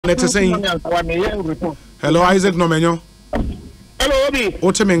Hello, Isaac Nomenyo. Hello, Obi.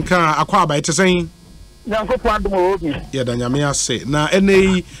 Otemenka, Aquaba, it's saying. Yeah, Danyamia say. Now,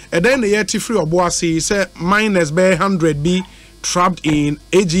 any, and then the 83 of Boasi said minus by 100 be trapped in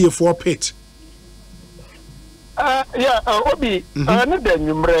AG4 pit. Obi, another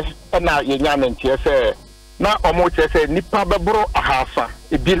number, and now you yaman say, now almost say, Nipa Babro Ahasa,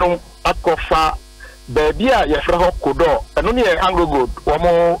 Ibino Akofa. Baby, your friend Kodo, and only Anglogold,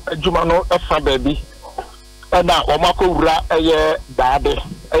 Omo Jumano, a baby, and now Omako Ra a year daddy,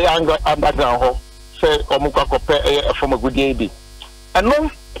 a younger underground, say Omuka Cope from a good day. And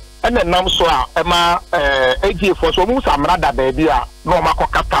no, and then Namswa, Emma, AG for so much Amrada baby, no Mako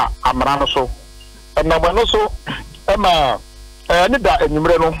Kata, Amrano so, and Namanoso, Emma, Nida and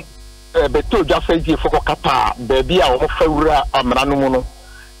Numreno, Beto just AG for Kata, baby, or Fura Amrano.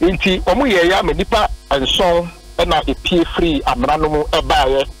 Inti omu ye ya me nipa enson na epie free amranom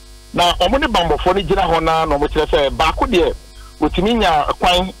ebaye na omu ne bambofo ne gina ho na no mo kire se ba ko de otimi nya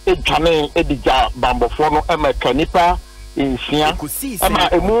kwan edwane edija bambofo no emeka nipa ensia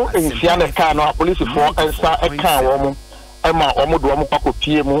ama emu ensia na ka no police fo ensa eka wo mu ama omu do omu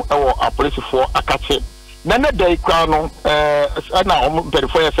kwakopie mu ewo police fo akache na ne dai kwa no na omu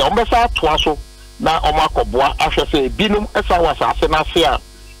verify se omu besa toa so na omu akoboa ahwe se binum esa wasa ase na se a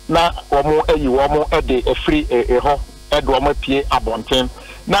na omo eyi omo ede efri ho edo omo pie abonten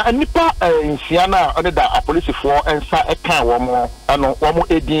na nipa nsia na one da police for ensa eka omo ano omo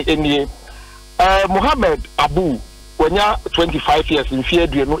edi enie Mohammed Abu wonya 25 years mfie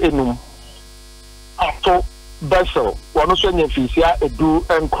aduenu enum ato Bessel wono so nya mfisia edu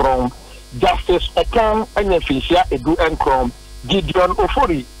enkron Justice Opon anya mfisia edu enkron Gideon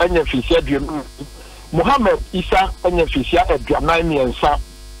Ofori anya mfisia aduenu Mohammed Isa anya mfisia aduanan miensa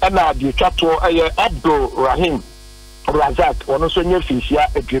ana di twato Abdul Rahim Razak wono so nya fisia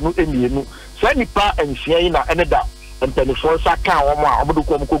aduenu emienu sa nipa ensia yi na eneda mpanifo sa ka wo a omodo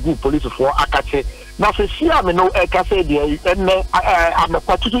ko gu police for akache na fesia me no eka se de enne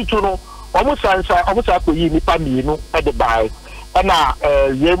amekwatututu no omo sa ko yi nipa mienu ede bai ana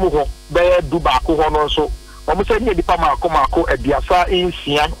yemu ho be du ba ko ho no so omo sa nya nipa mako aduasa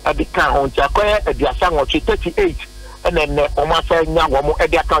ensia ade ka ho ntia ko aduasa ngochi 38 and then Omasa Nyagomo at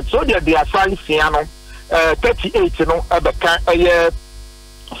the account. So they are signing Siano 38 no a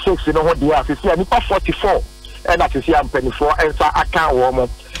 6 you know what they are. Nipa 44 and that is here 24 and so account woman.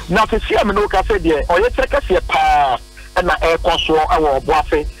 Now to see no cafe there or you take us a pa and air consul our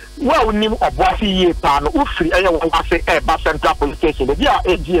boise. Well nim or boise ye pan free I say a central police station. They are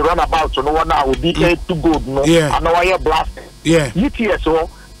AG runabout so no one now will be to good no and now I blast. Yeah. UTSO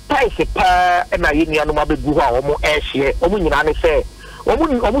Paise pa na yenia no mabegu ha omo ehye omo nyina ne se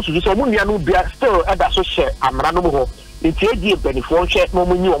omo suju se omo nia no bia still eda so hye amra no ho nti egi benefo hye no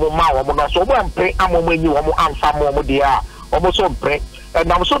omo nyi omo ma omo no so omo ampre amomo nyi omo amfa mo omo de a omo so mpre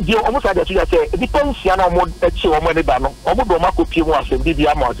na so die omo sa de so se di pensia na omo echi omo ne ba no omo do makopie mu asem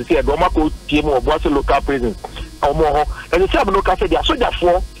bibia ma se se do makopie mu obo se local prison omo ho e se am local se dia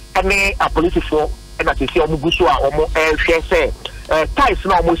sojaфо ane a police fo na se se omo guso a omo ehwe se ties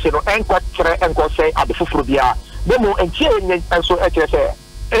na omo se no enko say adefoforo bia demo entie enso ekere say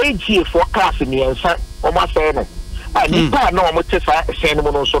AG for class ni ensa omo say no nipa na omo tefa say no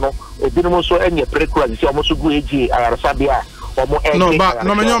no so no ebinom so enye precurrent say omo so gu AG ayarasa bia omo no ba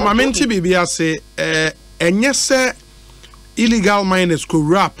no menyo ma menti bibia say enye se illegal miners ko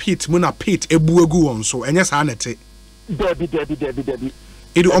rap pit mu na pit ebu egu won so enye sa nete debi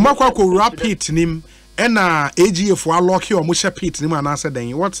edu omakwa ko rap pit nim ena AG for lock or musha pit nim anasa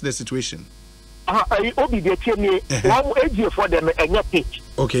den what's the situation obi de tie me one AG for them enya pit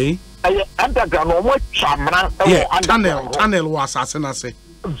okay underground omo chamra tunnel was asena say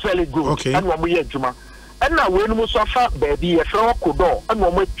very good okay and omo ye juma ena we no so fa baby e fro kodo ena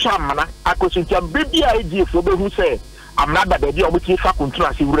omo chamra akosuntia baby AG for be hu say amrada baby omo ti fa control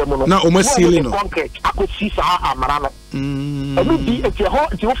asi wure mu no na omo seal no concrete akosi sa amra no emi bi eti ho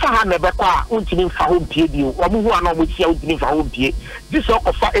ti wo fa ha na be kwa untimi fa ho mpie bi omo hu ana omo ti untimi fa ho mpie this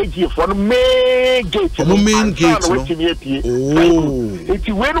okofa AG for no main gate no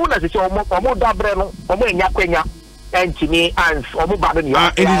eti we no na se omo dabre no omo enya kwenya entimi ans omo ba no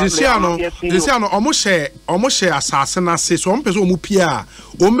ya edisiano omo she asase na se so omo pese omo pie a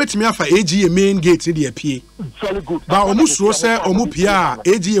omo betimi afa AG main gate ni de pie very good ba omo suro se omo pie a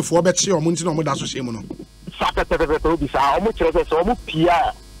AG fo beche omo nti na omo da so she mu no bisa omo chere se omo pie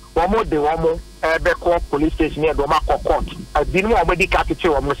a omo de omo be call police station e do ma court adinu omo di kakiche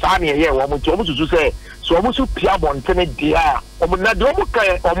omo sa na ye omo nti omo susu se so omo su pie abontene dia omo na de omo ka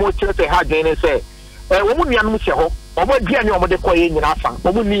omo chere se ha den se womu nuanom se ho omo dia ni omo de koye nyina fa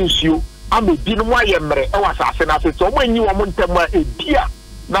omo ni nsuo ame bi no wa yemre e wa sase na se omo anyi omo ntem a ebia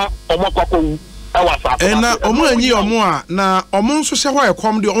na omo kwakowu e wa sase na omo anyi omo a na omo nso hye ho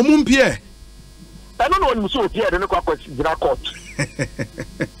ekom de omo mpie eno no oni so opie de ne kwakọ gira court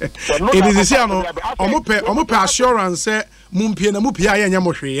it is here no omo pe assurance mumpie na mupie aye nya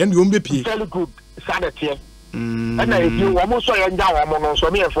mo hwe ene omo be pie very good sanity na ebi omo so ye nja omo no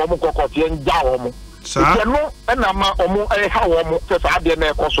so me e fo omo kokot ye nja omo sa no na ma omo e ha omo se sa ade na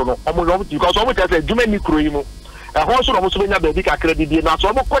ekoso no omo no because omo tese djuma ni kuro yi mu e ho so no so benya ba bi ka kra didi na so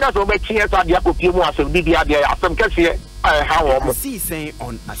omo konya so be tie sa ade akopie mu asem didi ade asem kese ha omo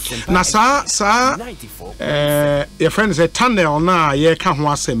na sa your friend say tunnel na ye ka ho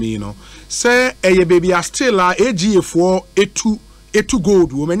asem yi no say eye baby are still AGA4 etu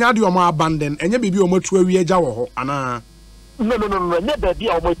gold wo menya de omo abandon enye baby omo tu awi agya wo ho ana no nye baby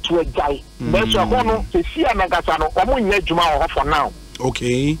omo tu agya be so ho no se si anagasa no omo nya adwuma wo ho for now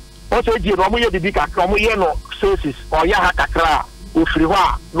okay o se di no omo ye bibi kakra omo ye no services o ya ha kakra ofiri ho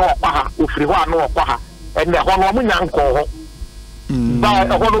a no okwa ha ofiri ho a no okwa ha ene ho no omo nya nko ho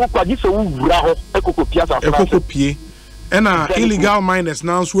ba ho no kwa gi se wura ho ekokopia sa ekokopie ena illegal miners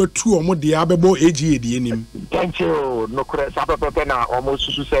now so atu omo de abebo AGA de enim thank you no kure sa pepe na omo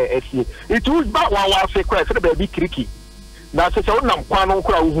susu se esie itu ba wa se kure se be bi kriki na se se wonam kwa no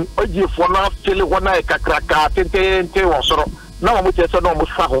kura hu AGA na fele ho na kakraka tente wo soro na omo te se no omo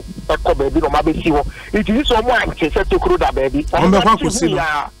fa ho ekọ ba bi no ma be si ho itu so omo an se tokuru da ba bi omo be kwa kusi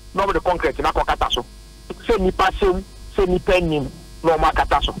no be concrete na ko kata so se nipa sem se nipa nim no ma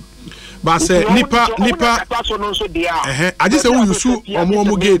kata so ba se nipa aje se wo yusu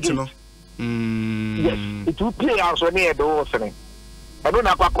omo gate no yes it will play out so near the ocean I don't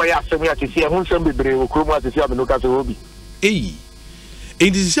know kwa ya asem ya tisi ehun sem bebre okromu atisi amenoka se obi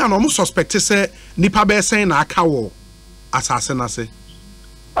it is ya no mo suspect say nipa be sen na aka wo asase na se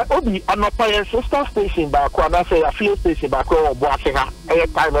obi anopa ya sister station ba kwa na say ya fuel station ba kwa obo ase ha e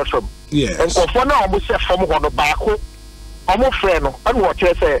time from yes and for now omo se from ho no ba ko omo frɛ no anu wo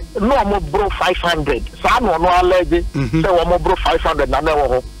kire sɛ no omo bro 500 saa no no alege sɛ omo bro 500 na na wo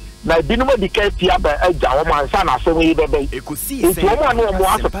ho na binuma di ka tia ba agya omo ansa na asɛm yi bɛbɛ enti omo anu omo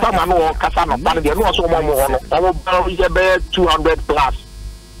asɛpta ma no kasa no ba de no so omo ho no omo bro ye be 200 plus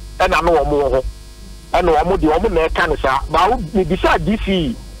ɛna no omo ho ɛna omo di omo na ɛka ne saa ba wo bi sa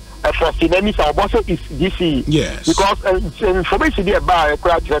DC for sinemi sa obo say is DC yes because information dey ba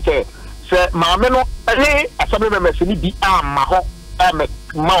kura kire sɛ maame no assembly members ni bi ama ho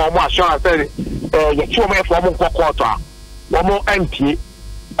ma omo assurance ye chi omo efo omo nkokọto a omo MP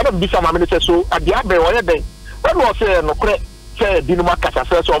ada bi sa maame no so ade abe wo ye den when wo say no kre say binu makasa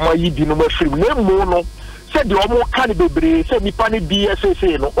say so omo yi binu ma free na mu no say de omo ka ni bebre say nipa ni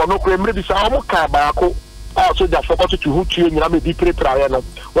BSS no ono kre mre bi sa omo ka ba ko so ja focus to hu tue nyina me bi prepare no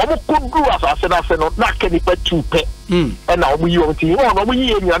omo kodu asase na se no na ka nipa 2 pe na omo yi on ti omo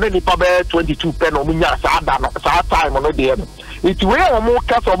yi nyina na nipa be 22 pe na omo nya sa ada no sa time no de no it we omo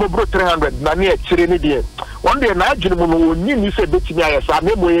ka so omo bro 300 na ne akire ne de one day na adwene mu no oni ni se betimi ayesa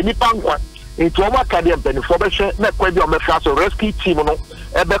na mo ye nipa nkwa etu omo ka de benefo be hwe na kwa bi omo fra so rescue team no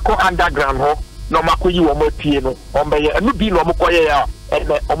ebe ko underground ho no makoyi omo tie no omo ye anu bi no omo koye ya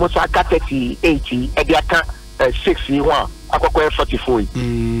ene omo sa ka 38 e dia ka 6 ho akokọ 44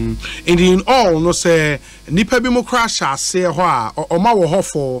 in all no say nipa bi mo crash ase ho a oma wo ho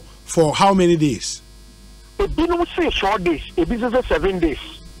for how many days ebi no say 4 days ebi say 7 days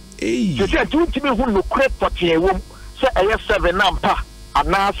you say do timi hu no crep potie wom say eye 7 nampa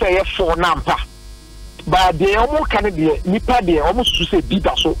ana say eye 4 nampa ba de omo kan de nipa de omo su say bi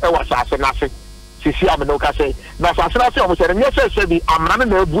da so e wasa ase na se sisi amenoka say na sa ase omo say nye say bi amana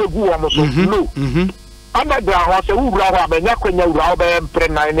na ebu egu omo so no underground was a wura ho abenya kwenya wura obe mpre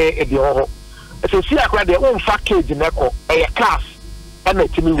nan ne edi ho so si akra de won package neko e class na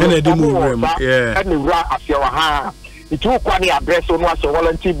timi wura yeah and wura afia wa ha itu kwa ni address onu ase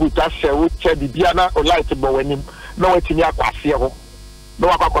volunteer boot ase wo che bibia na o light bo wanim na watimi akwase ho no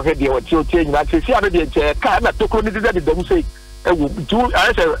akwa he de wati o tie nyina si ade de che ka na tokro ni de dem sei ewu tu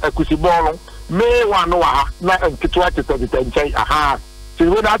ase akusibon me wa no wa na nkitwa tete nchen aha si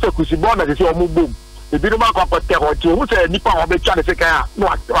we na ase akusibon na se o mu bom ebi no ma kwa te ho ti o se nipa ho be twa ne se kan no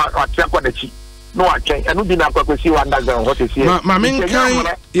atwa kwa na chi no atwen enu bi na kwa si wa underground ho se sie ma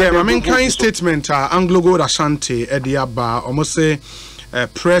men kind statement Anglogold Ashanti ediaba almost say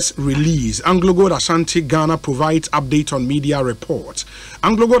press release. Anglogold Ashanti Ghana provides update on media report.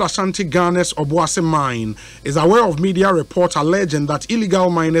 Anglogold Ashanti Ghana's Obuasi mine is aware of media reports alleging that illegal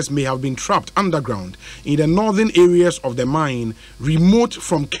miners may have been trapped underground in the northern areas of the mine, remote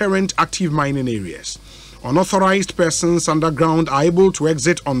from current active mining areas. Unauthorized persons underground are able to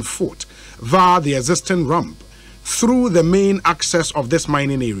exit on foot via the existing ramp through the main access of this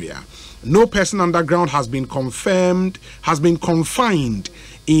mining area. No person underground has been confined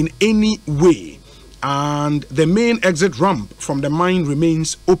in any way, and the main exit ramp from the mine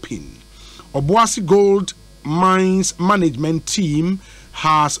remains open. Obuasi Gold Mines Management Team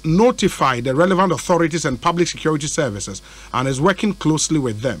has notified the relevant authorities and public security services and is working closely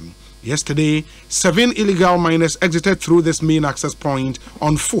with them. Yesterday, 7 illegal miners exited through this main access point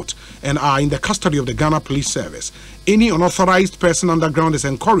on foot and are in the custody of the Ghana Police Service. Any unauthorized person underground is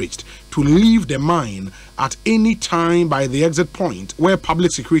encouraged to leave the mine at any time by the exit point where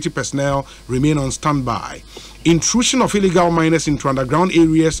public security personnel remain on standby. Intrusion of illegal miners into underground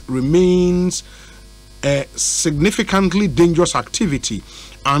areas remains a significantly dangerous activity,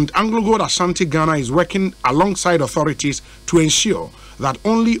 and Anglogold Ashanti Ghana is working alongside authorities to ensure that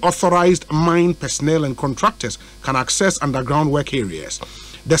only authorized mine personnel and contractors can access underground work areas.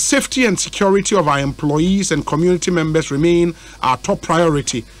 The safety and security of our employees and community members remain our top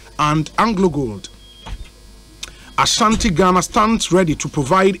priority, and Anglogold Ashanti Ghana stands ready to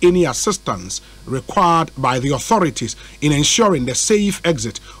provide any assistance required by the authorities in ensuring the safe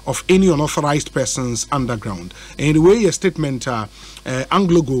exit of any unauthorized persons underground. And the way a statement,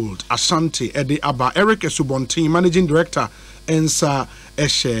 Anglogold Ashanti Ede Aba Eric Esubontin, Managing Director, Ensa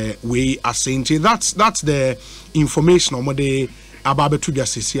Eshe We Asante. That's the information on the Ababetu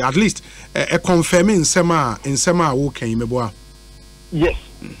Justice. At least a confirming Sema Woken Meboa. Yes.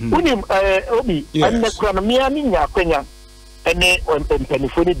 Unim Obi and the Chronomia Kenya and then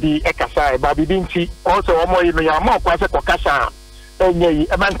Penifoni di Ekasa, Babi Binti, also Omo Yama, Quasa Kokasa, and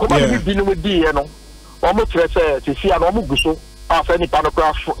a man commanding dealing with Diano, almost to see an Omuguso, after any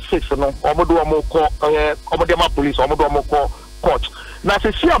paragraph 6, Omoduamo Omodema Police, Omoduamo Court. Now, the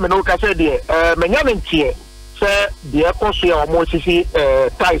Siamanoka said, Menyamin Tier, say the Ecosia or Mosisi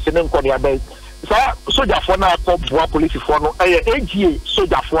ties in Konya Bay. Soldier for now, police for no, AGA,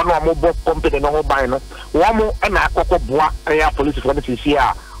 soldier for no mobile company no bino, one more and I cock police for the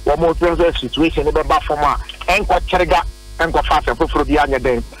CCR, one more situation in the Bafoma, and what Cherga, and what fast and for the Anya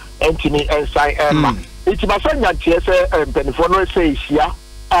Dame, Anthony and Sai Emma. It's my son that TSA and Penifono says here,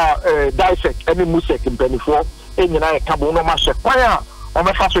 dissect any music in Penifo, and I Kabuno Master Choir, or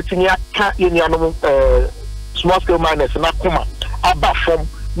my fast in small scale miners and Akuma, about from.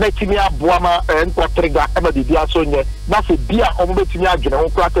 Netimia Buama and Quatriga, Emma Dia Sonia, Nafi Dia,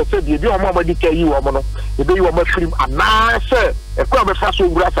 Ometimia, Cracker said, you don't want to tell you, Omono, the day you want to film a nice, a crowd of fast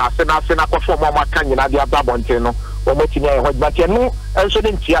grass, and I send up for Mama Canyon at the Ababonteno, or Metimia, but you know, and so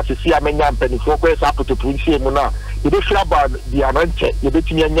then she has to see a man penny focus up to Prince Mona. You don't feel about the Anante, you bet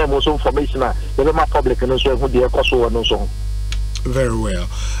me and most information, the my public and also who the Koso and so. Very well.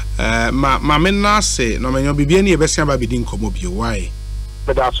 My men say, no man, you'll be any best ever be didn't come up you. Why?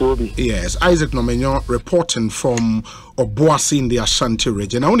 Yes, Isaac Nomenyo reporting from Obuasi in the Ashanti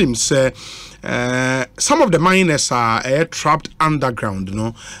region. I want him say some of the miners are trapped underground, you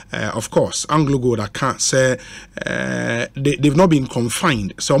know. Of course, Anglogold I can't say they've not been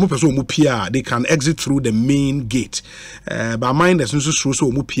confined. So they can exit through the main gate. But miners so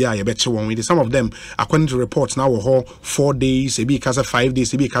some of them, according to reports, now 4 days, maybe 5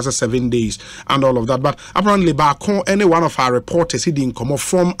 days, maybe 7 days, and all of that. But apparently, back any one of our reporters he didn't come off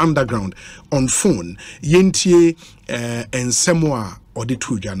from underground on phone. Yentie and Samoa or the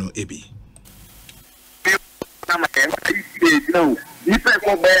Tujano Ebi. No, you pay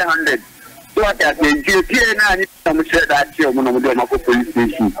for bare handed. So I can say, I need some share that you know, police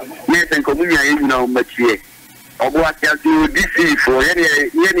station. Yes, and community, you know, much here. Or what I do this for any,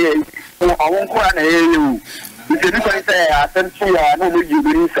 I won't call you. If you can say, I sent you, I know what you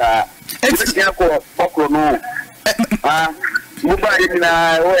believe, it's no. Nobody in a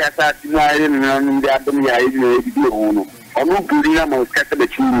assassin, the Adomia, or no good enough of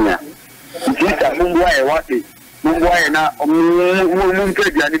Catholic. It's a Mumbai, what is Mumbai now?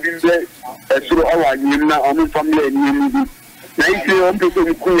 Munted, and it is so our name now, almost family and you. Nice, you people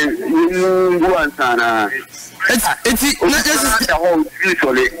in Guantana. It's not just a whole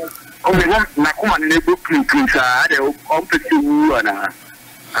usually. Only one Nakuman neighbor clinks are the opposite one.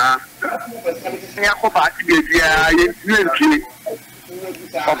 Yakoba, you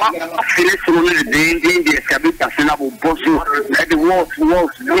finish only the Cabita Senable Bosso, let the walls,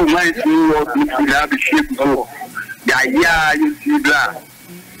 no mind to have the ship go. Yeah, you see that.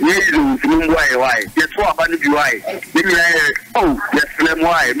 Yes, why? That's what about you. Why? Oh, yes,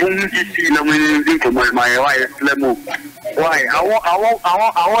 why? Moon, see, no one my wife, Lemo. Why? I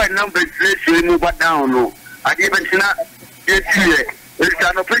want number to move it down. I even not get here. It's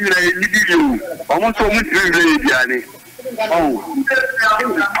an opinion I need you. Almost so much really, oh,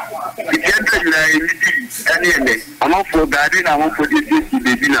 the gentleman I need any. I'm not for garden, I want for this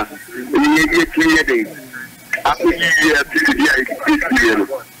dinner. You clear day. After you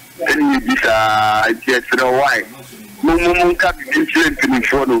and you just why. No cap insurance in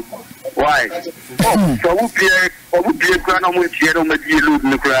front. Why? So would be a grand on which you don't make you lose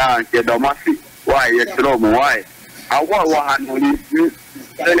the ground, you don't must see. Why? It's wrong. Why? I want one.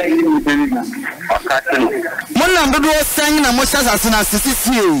 Mon number was saying a much as an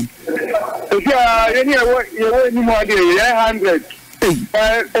assistant. You any more than 100. A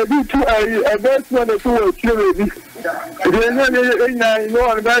bit too a best one or two or three. No,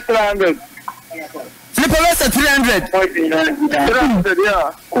 about 300. Flip us at 300. 300,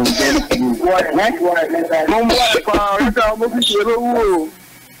 yeah.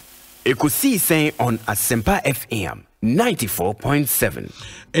 Ekusi saying on Asempa FM 94.7.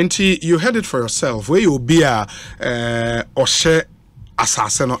 Enti, you heard it for yourself. Where you'll be Oshe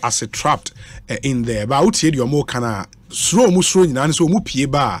assassin or as a trapped in there. But out here, you're more kind of slow, and so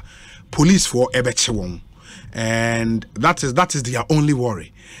mupieba police for ebechewon. And that is their only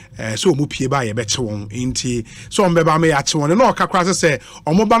worry. So mupieba ebechewon. Inti so mbeba me achewon. No kakra say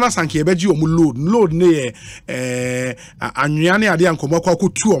omobana sanke ebeji load ne anyane ade ankomo kwa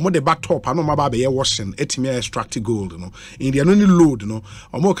kutu omo de back top ano maba be washing etimi extract gold no in the only load no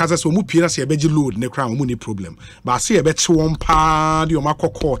omo kaza so mupie na se ebeji load ne kra omo ni problem ba se ebechewon pa de omo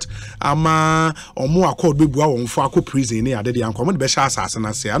court ama omo accord bebua won fo akọ prison ne ade de ankomo de be sha asase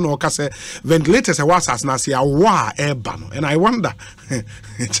na se ano ka se ventilators e was asase na se awa eba no and I wonder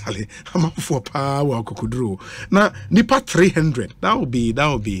Charlie, I'm up for power kukudru. Now, nipa 300. That would be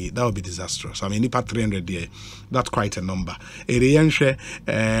disastrous. I mean, nipa 300 there. That's quite a number. Eriyanshe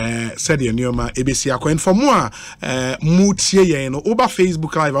said the nyoma ebesi akwa. And for more, mutie ye no over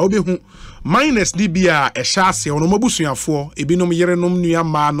Facebook Live. Obi hu minus dibia eshase ono mabusuafo ebinom yerenom nua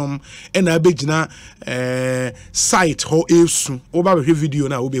manom ena abegina site ho esu oba behwe video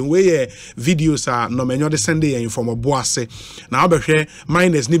na obi we videos a no menyo de send ye inform boase na obehwe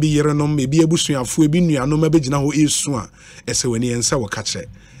minus ni bi yerenom ebi abusuafo ebi nuanom abegina ho esu a ese wani ensa wo kache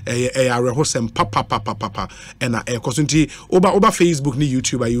arehosem papa and constantly over Facebook ni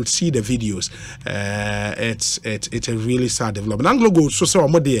YouTube you would see the videos. It's a really sad development. Anglogold so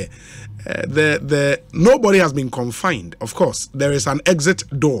there. The nobody has been confined. Of course, there is an exit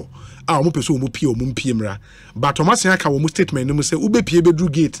door. But Thomas Yaka will statement no say ube pie bedru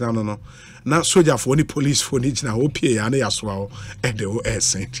gate no. Na soldier for any police for ni na opie ya na yaso e de o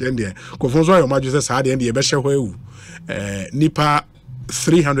essence and confonso your majesty say ade e be hwe nipa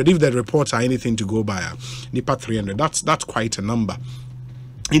 300 if the reports are anything to go by nipa 300 that's quite a number.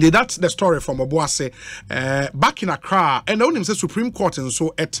 Indeed, that's the story from Obuase. Back in Accra, and only the Supreme Court and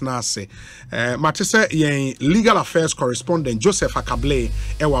so etnase. Matese yen legal affairs correspondent Joseph Akable.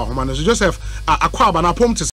 Ewa Homane Joseph Akwaba na pom